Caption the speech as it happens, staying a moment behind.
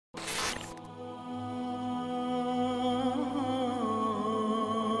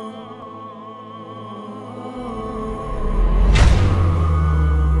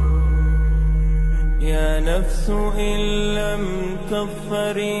نفس إن لم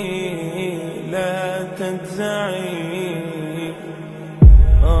تظفري لا تجزعي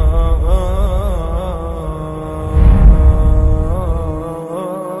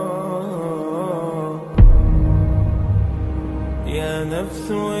يا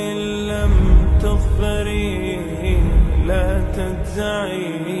نفس إن لم تظفري لا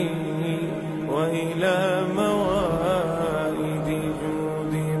تجزعي وإلى موائد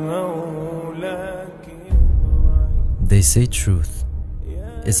جود مولاك. They say truth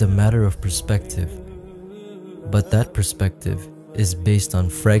is a matter of perspective, but that perspective is based on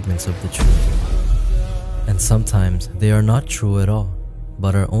fragments of the truth. And sometimes they are not true at all,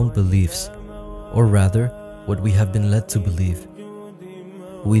 but our own beliefs, or rather, what we have been led to believe.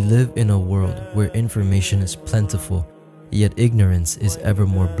 We live in a world where information is plentiful, yet ignorance is ever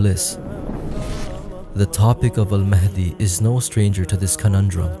more bliss. The topic of Al-Mahdi is no stranger to this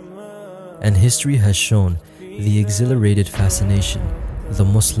conundrum, and history has shown the exhilarated fascination the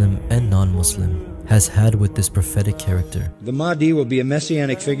Muslim and non-Muslim has had with this prophetic character. The Mahdi will be a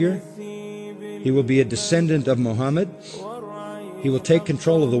messianic figure. He will be a descendant of Muhammad. He will take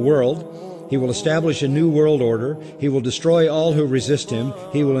control of the world. He will establish a new world order. He will destroy all who resist him.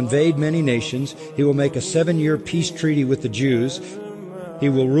 He will invade many nations. He will make a 7-year peace treaty with the Jews. He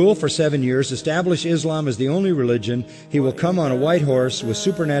will rule for 7 years, establish Islam as the only religion. He will come on a white horse with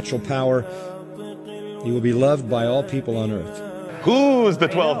supernatural power. He will be loved by all people on earth. Who's the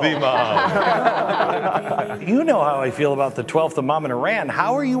 12th Imam? You know how I feel about the 12th Imam in Iran.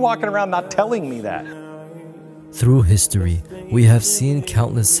 How are you walking around not telling me that? Through history, we have seen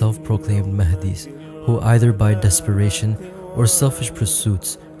countless self-proclaimed Mahdis who either by desperation or selfish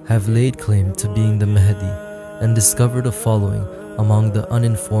pursuits have laid claim to being the Mahdi and discovered a following among the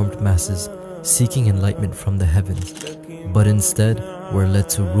uninformed masses seeking enlightenment from the heavens, but instead were led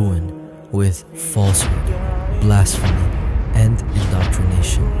to ruin with falsehood, blasphemy, and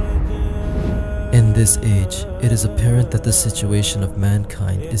indoctrination. In this age, it is apparent that the situation of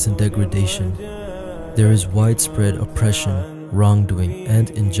mankind is in degradation. There is widespread oppression, wrongdoing, and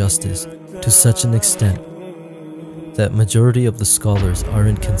injustice to such an extent that majority of the scholars are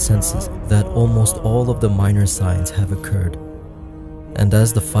in consensus that almost all of the minor signs have occurred. And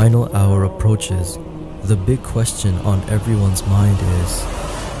as the final hour approaches, the big question on everyone's mind is,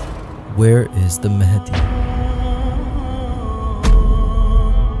 where is the Mahdi?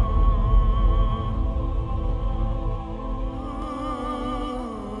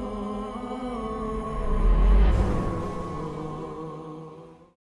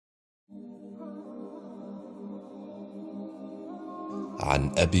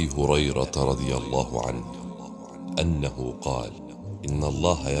 عن أبي هريرة رضي الله عنه أنه قال: إن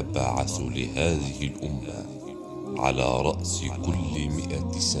الله يبعث لهذه الأمة على رأس كل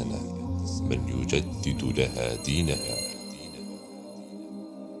 100 سنة من يجدد لها دينها.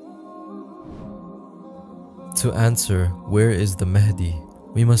 To answer, where is the Mahdi,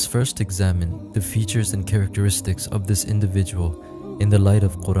 we must first examine the features and characteristics of this individual in the light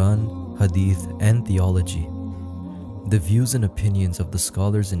of Quran, Hadith, and theology. The views and opinions of the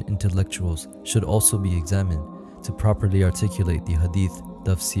scholars and intellectuals should also be examined to properly articulate the Hadith,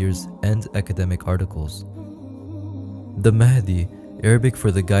 tafsirs, and academic articles. The Mahdi, Arabic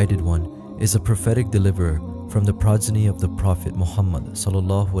for the Guided One, is a prophetic deliverer from the progeny of the Prophet Muhammad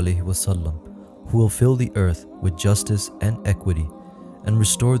ﷺ, who will fill the earth with justice and equity and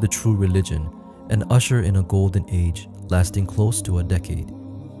restore the true religion and usher in a golden age lasting close to a decade.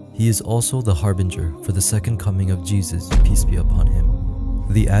 He is also the harbinger for the second coming of Jesus, peace be upon him.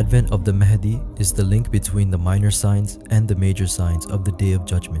 The advent of the Mahdi is the link between the minor signs and the major signs of the Day of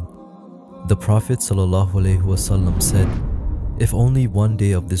Judgment. The Prophet ﷺ said, "If only one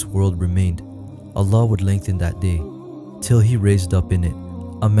day of this world remained, Allah would lengthen that day, till He raised up in it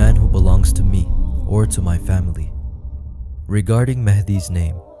a man who belongs to me or to my family." Regarding Mahdi's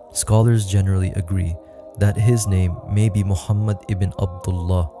name, scholars generally agree that his name may be Muhammad ibn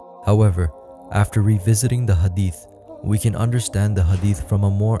Abdullah. However, after revisiting the Hadith, we can understand the Hadith from a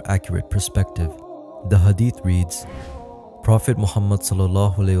more accurate perspective. The Hadith reads, Prophet Muhammad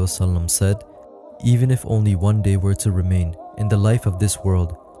ﷺ said, "Even if only one day were to remain in the life of this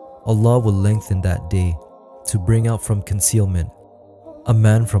world, Allah will lengthen that day to bring out from concealment a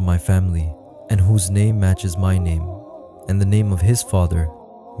man from my family, and whose name matches my name, and the name of his father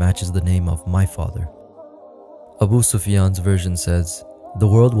matches the name of my father." Abu Sufyan's version says, "The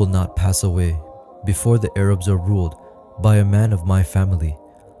world will not pass away before the Arabs are ruled by a man of my family,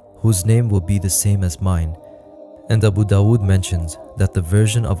 whose name will be the same as mine." And Abu Dawood mentions that the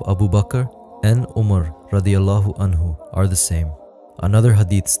version of Abu Bakr and Umar radiallahu anhu are the same. Another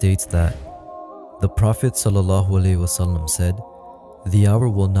hadith states that The Prophet ﷺ said, "The hour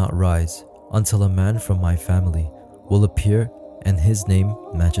will not rise until a man from my family will appear and his name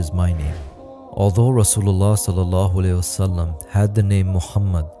matches my name." Although Rasulullah ﷺ had the name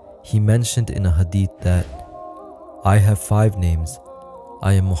Muhammad, he mentioned in a hadith that, "I have 5 names.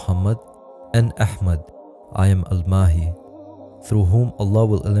 I am Muhammad and Ahmad. I am Al-Mahdi, through whom Allah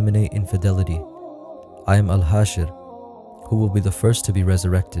will eliminate infidelity. I am Al-Hashir, who will be the first to be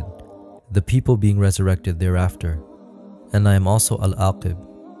resurrected, the people being resurrected thereafter. And I am also Al-Aqib.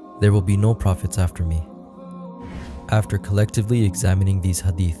 There will be no prophets after me." After collectively examining these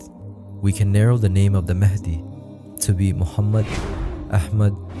hadith, we can narrow the name of the Mahdi to be Muhammad,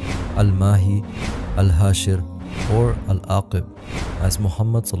 Ahmad, Al-Mahdi, Al-Hashir, or Al-Aqib, as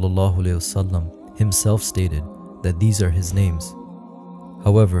Muhammad ﷺ himself stated that these are his names.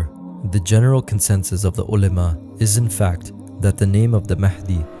 However, the general consensus of the ulama is in fact that the name of the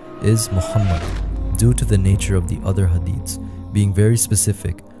Mahdi is Muhammad, due to the nature of the other hadiths being very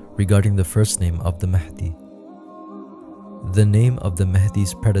specific regarding the first name of the Mahdi. The name of the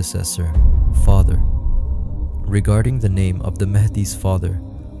Mahdi's predecessor, father. Regarding the name of the Mahdi's father,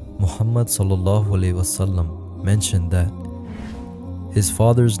 Muhammad ﷺ mentioned that his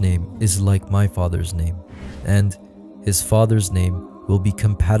father's name is like my father's name, and his father's name will be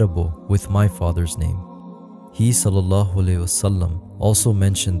compatible with my father's name. He ﷺ also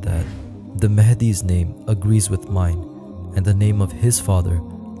mentioned that the Mahdi's name agrees with mine, and the name of his father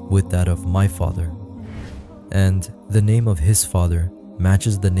with that of my father, and the name of his father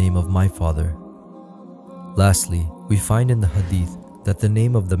matches the name of my father. Lastly, we find in the hadith that the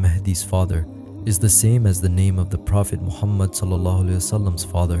name of the Mahdi's father is the same as the name of the Prophet Muhammad ﷺ's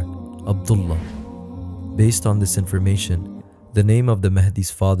father, Abdullah. Based on this information, the name of the Mahdi's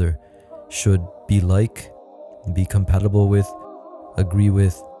father should be like, be compatible with, agree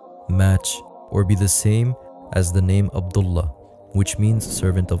with, match, or be the same as the name Abdullah, which means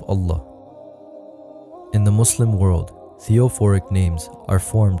servant of Allah. In the Muslim world, theophoric names are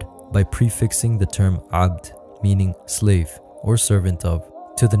formed by prefixing the term Abd, meaning slave or servant of,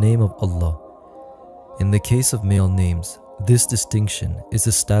 to the name of Allah. In the case of male names, this distinction is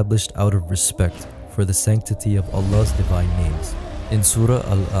established out of respect for the sanctity of Allah's divine names. In Surah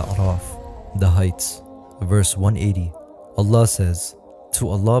Al-A'raf, the Heights, verse 180, Allah says, "To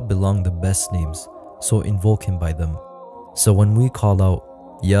Allah belong the best names, so invoke Him by them." So when we call out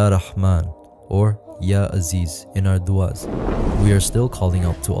Ya Rahman or Ya Aziz in our du'as, we are still calling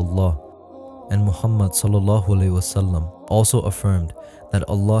out to Allah. And Muhammad ﷺ also affirmed that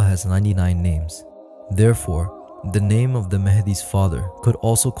Allah has 99 names. Therefore, the name of the Mahdi's father could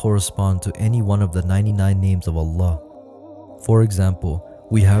also correspond to any one of the 99 names of Allah. For example,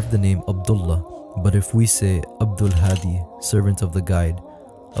 we have the name Abdullah, but if we say Abdul Hadi, servant of the guide,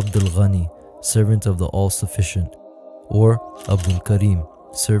 Abdul Ghani, servant of the all-sufficient, or Abdul Karim,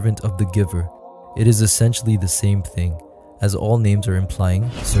 servant of the giver, it is essentially the same thing, as all names are implying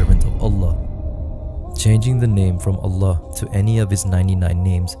servant of Allah. Changing the name from Allah to any of His 99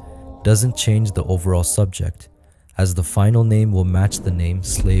 names doesn't change the overall subject, as the final name will match the name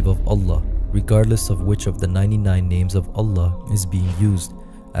slave of Allah, regardless of which of the 99 names of Allah is being used,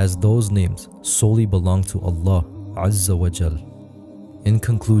 as those names solely belong to Allah Azza wa Jal. In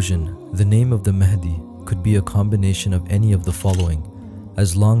conclusion, the name of the Mahdi could be a combination of any of the following,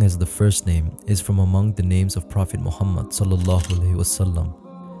 as long as the first name is from among the names of Prophet Muhammad ﷺ,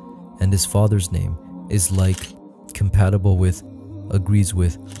 and his father's name is like, compatible with, agrees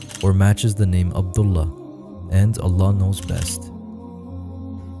with, or matches the name Abdullah, and Allah knows best.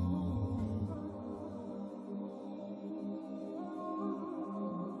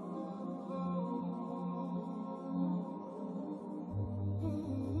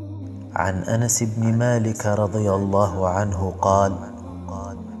 عن أنس بن مالك رضي الله عنه قال: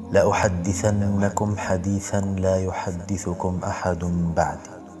 لأحدثنكم حديثا لا يحدثكم أحد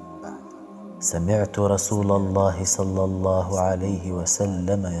بعدي. سمعت رسول الله صلى الله عليه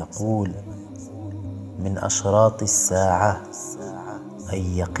وسلم يقول: من أشراط الساعة أن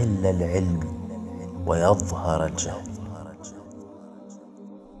يقل العلم ويظهر الجهل.